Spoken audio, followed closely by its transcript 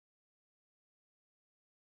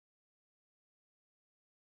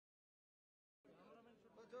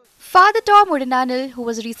Father Tom Uzhunnalil, who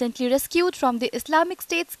was recently rescued from the Islamic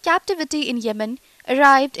State's captivity in Yemen,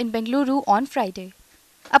 arrived in Bengaluru on Friday.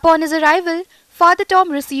 Upon his arrival, Father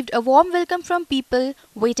Tom received a warm welcome from people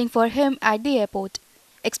waiting for him at the airport.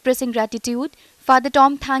 Expressing gratitude, Father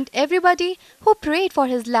Tom thanked everybody who prayed for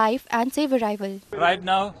his life and safe arrival. Right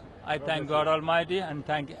now, I thank God Almighty and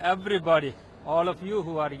thank everybody, all of you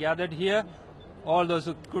who are gathered here, all those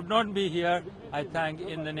who could not be here. I thank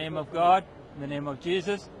in the name of God, in the name of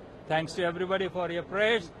Jesus. Thanks to everybody for your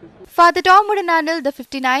prayers. Father Tom Uzhunnalil, the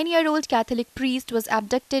 59-year-old Catholic priest, was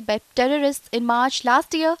abducted by terrorists in March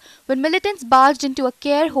last year when militants barged into a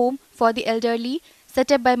care home for the elderly set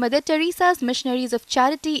up by Mother Teresa's Missionaries of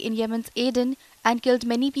Charity in Yemen's Aden and killed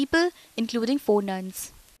many people, including 4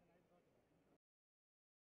 nuns.